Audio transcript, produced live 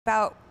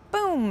About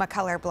boom, a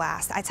color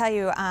blast. I tell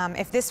you,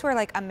 if this were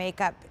like a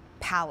makeup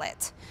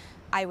palette,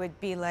 I would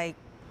be like,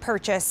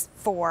 purchase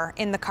 4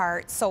 in the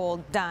cart,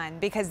 sold, done,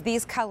 because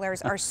these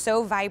colors are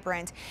so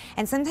vibrant.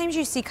 And sometimes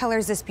you see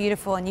colors this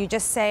beautiful and you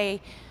just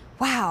say,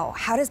 wow,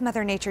 how does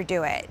Mother Nature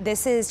do it?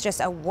 This is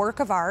just a work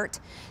of art.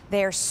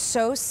 They're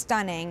so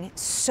stunning,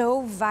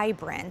 so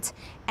vibrant,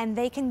 and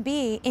they can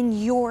be in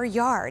your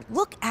yard.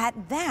 Look at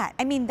that.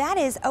 I mean, that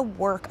is a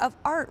work of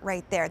art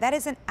right there. That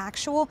is an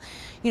actual,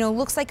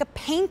 looks like a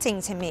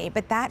painting to me,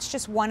 but that's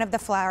just one of the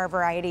flower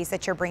varieties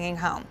that you're bringing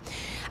home.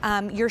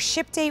 Your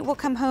ship date will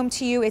come home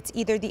to you. It's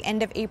either the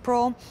end of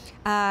April,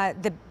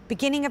 the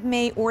beginning of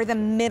May, or the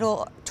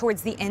middle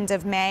towards the end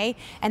of May,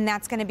 and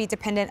that's going to be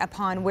dependent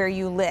upon where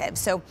you live.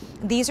 So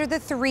these are the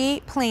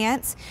 3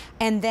 plants,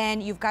 and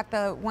then you've got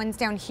the ones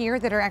down here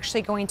that are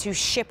actually going to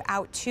ship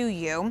out to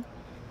you.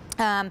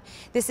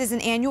 This is an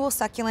annual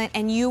succulent,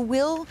 and you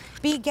will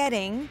be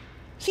getting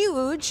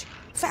huge,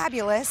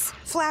 fabulous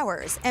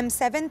flowers.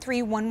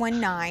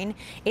 M73119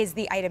 is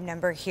the item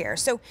number here.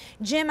 So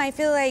Jim, I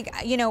feel like,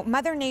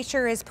 Mother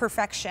Nature is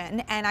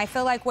perfection, and I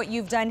feel like what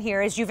you've done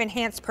here is you've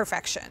enhanced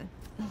perfection.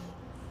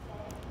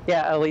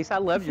 Yeah, Elise, I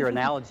love your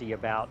analogy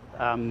about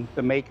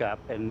the makeup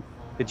and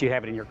that you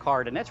have it in your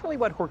cart, and that's really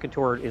what Hort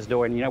Couture is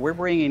doing. We're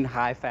bringing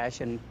high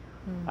fashion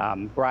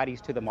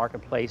varieties to the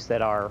marketplace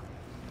that are,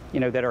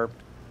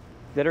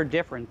 that are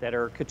different, that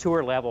are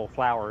couture level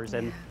flowers,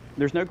 and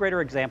there's no greater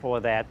example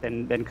of that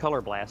than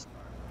Colorblast.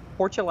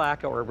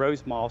 Portulaca, or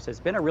rose moss, has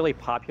been a really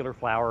popular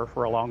flower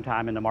for a long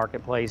time in the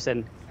marketplace,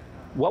 and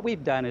what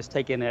we've done is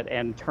taken it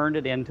and turned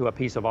it into a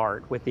piece of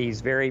art with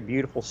these very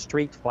beautiful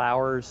streaked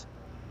flowers.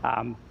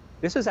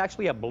 This is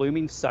actually a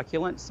blooming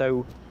succulent,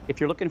 so if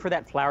you're looking for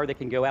that flower that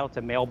can go out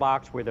to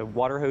mailbox where the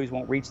water hose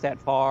won't reach that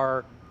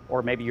far,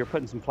 or maybe you're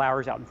putting some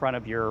flowers out in front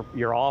of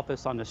your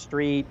office on the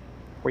street,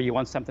 where you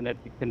want something that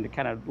can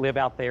kind of live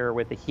out there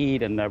with the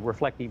heat and the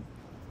reflective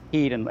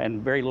heat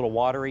and very little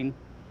watering,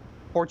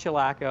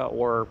 Portulaca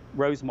or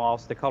rose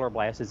moss, the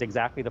Colorblast, is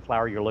exactly the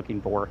flower you're looking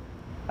for.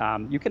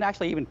 You can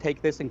actually even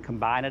take this and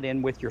combine it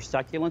in with your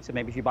succulents, and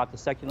maybe if you bought the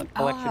succulent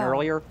collection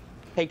earlier,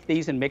 take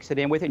these and mix it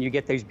in with it, and you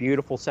get those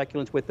beautiful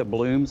succulents with the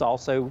blooms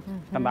also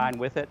combined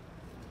with it.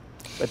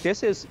 But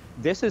this is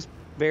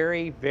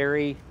very,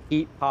 very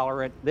heat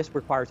tolerant. This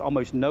requires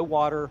almost no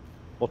water.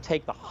 Will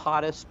take the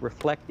hottest,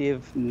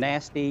 reflective,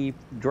 nasty,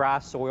 dry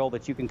soil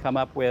that you can come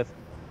up with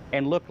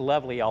and look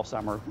lovely all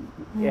summer.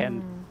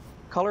 And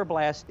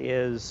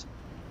Colorblast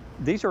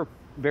these are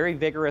very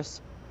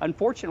vigorous.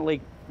 Unfortunately,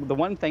 the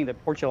one thing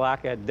that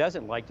Portulaca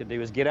doesn't like to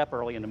do is get up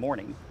early in the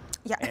morning.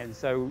 Yeah. And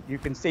so you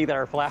can see that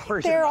our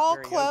flowers they're are all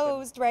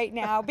closed right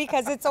now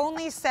because it's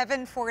only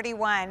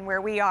 7:41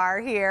 where we are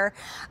here.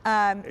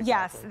 Exactly.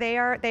 Yes, they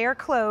are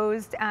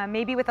closed.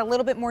 Maybe with a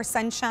little bit more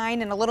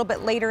sunshine and a little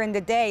bit later in the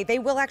day, they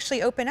will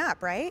actually open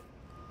up, right?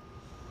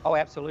 Oh,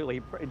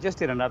 absolutely.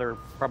 Just in another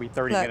probably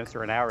 30 minutes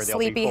or an hour, they'll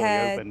be fully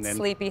open.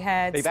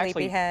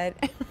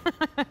 Sleepyhead.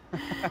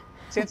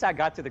 Since I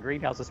got to the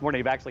greenhouse this morning,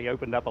 they've actually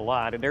opened up a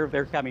lot, and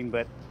they're coming.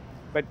 But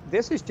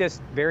this is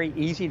just very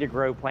easy to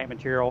grow plant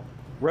material.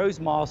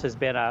 Rose moss has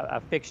been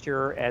a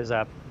fixture as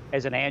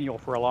an annual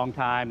for a long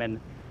time,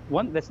 and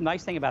that's the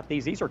nice thing about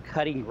these are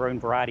cutting grown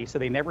varieties, so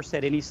they never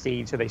set any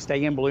seed, so they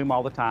stay in bloom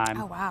all the time.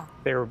 Oh wow.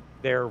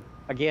 They're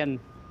again,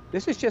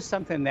 this is just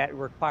something that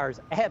requires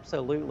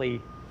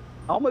absolutely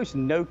almost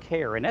no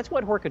care, and that's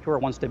what Hort Couture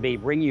wants to be,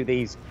 bring you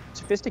these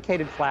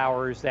sophisticated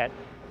flowers that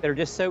are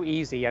just so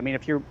easy. I mean,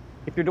 if you're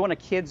doing a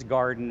kid's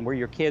garden where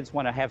your kids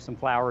want to have some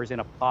flowers in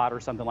a pot or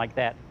something like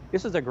that,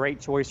 this is a great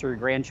choice for your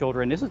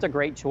grandchildren. This is a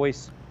great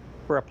choice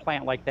for a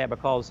plant like that,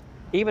 because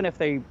even if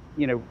they,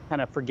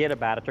 kind of forget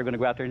about it, they're going to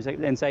go out there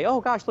and say, oh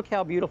gosh, look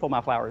how beautiful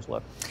my flowers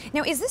look.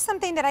 Now, is this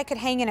something that I could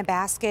hang in a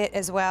basket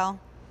as well?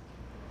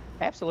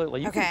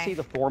 Absolutely. You can see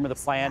the form of the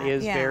plant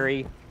is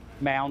very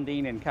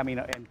mounding and coming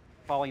and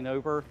falling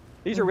over.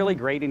 These are really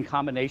great in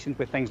combinations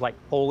with things like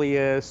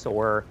coleus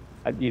or,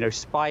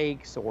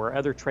 spikes or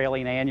other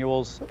trailing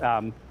annuals.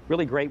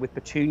 Really great with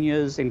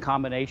petunias in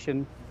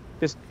combination.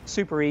 Just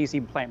super easy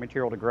plant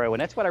material to grow,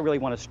 and that's what I really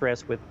want to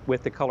stress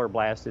with the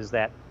Colorblast, is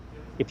that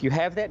if you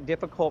have that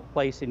difficult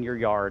place in your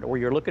yard, or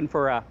you're looking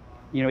for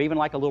even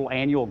like a little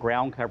annual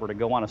ground cover to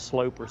go on a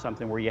slope or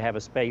something where you have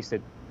a space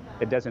that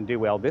doesn't do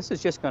well, this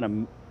is just going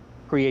to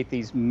create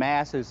these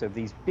masses of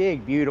these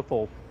big,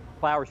 beautiful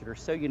flowers that are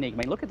so unique. I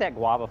mean, look at that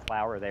guava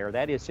flower there.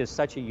 That is just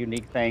such a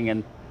unique thing,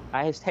 and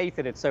I just hate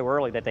that it's so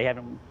early that they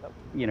haven't,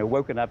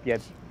 woken up yet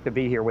to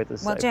be here with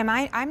us. Well, Jim,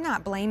 I'm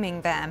not blaming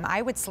them.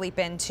 I would sleep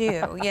in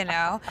too,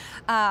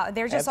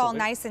 They're just all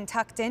nice and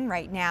tucked in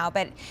right now.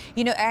 But,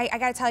 I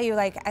got to tell you,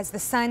 like, as the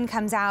sun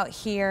comes out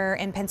here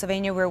in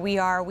Pennsylvania where we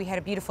are, we had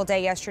a beautiful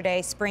day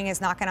yesterday. Spring is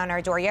knocking on our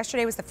door.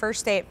 Yesterday was the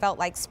first day it felt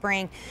like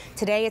spring.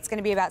 Today it's going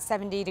to be about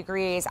 70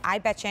 degrees. I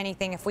bet you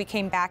anything if we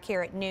came back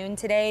here at noon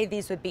today,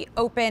 these would be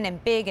open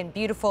and big and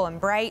beautiful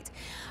and bright.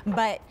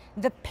 But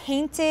the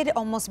painted,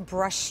 almost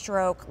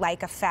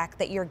brushstroke-like effect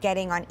that you're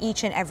getting on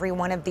each and every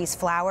one of these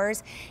flowers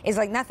flowers is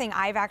like nothing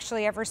I've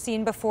actually ever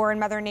seen before in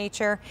Mother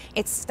Nature.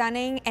 It's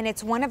stunning, and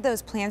it's one of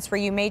those plants where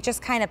you may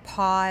just kind of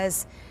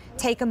pause,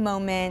 take a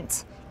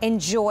moment,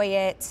 enjoy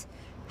it,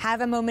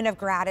 have a moment of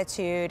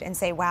gratitude and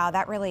say, wow,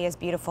 that really is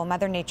beautiful.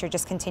 Mother Nature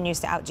just continues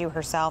to outdo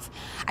herself.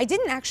 I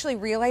didn't actually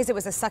realize it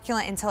was a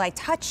succulent until I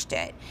touched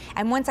it.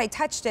 And once I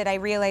touched it, I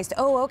realized,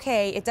 oh,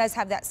 okay, it does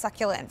have that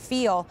succulent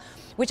feel,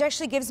 which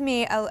actually gives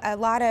me a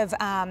lot of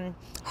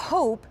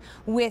hope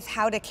with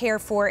how to care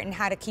for it and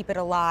how to keep it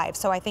alive.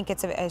 So I think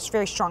it's a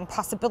very strong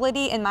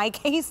possibility in my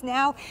case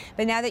now.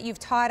 But now that you've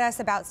taught us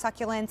about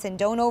succulents and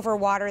don't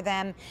overwater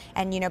them,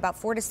 and about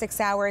 4 to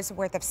 6 hours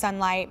worth of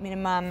sunlight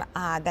minimum,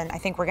 then I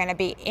think we're gonna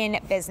be in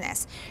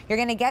business. You're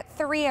gonna get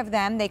 3 of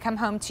them. They come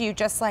home to you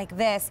just like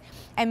this.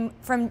 And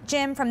from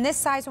Jim, from this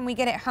size when we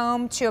get it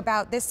home to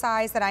about this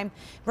size that I'm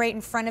right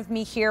in front of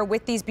me here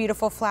with these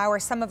beautiful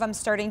flowers, some of them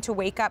starting to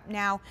wake up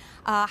now.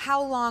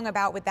 How long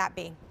about would that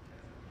be?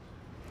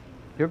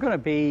 You're going to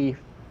be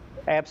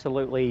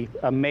absolutely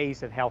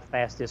amazed at how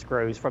fast this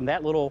grows. From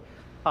that little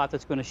pot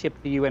that's going to ship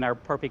to you in our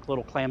perfect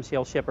little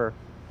clamshell shipper,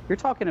 you're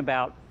talking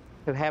about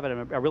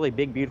having a really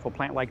big, beautiful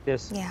plant like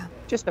this. Yeah.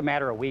 Just a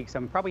matter of weeks. I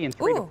mean, probably in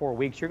 3 to 4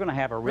 weeks, you're going to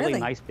have a really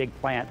nice big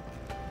plant.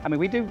 I mean,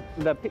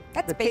 the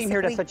team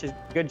here does such a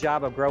good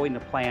job of growing the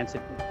plants.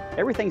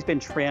 Everything's been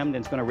trimmed,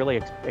 and it's going to really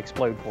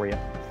explode for you.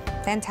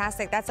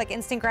 Fantastic. That's like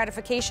instant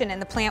gratification in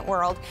the plant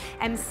world.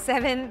 And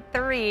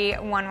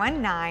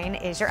 73119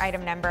 is your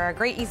item number.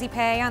 Great easy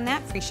pay on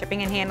that, free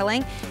shipping and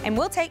handling, and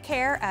we'll take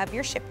care of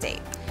your ship date.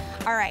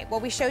 All right,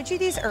 well, we showed you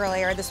these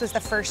earlier. This was the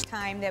first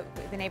time that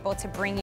we've been able to bring you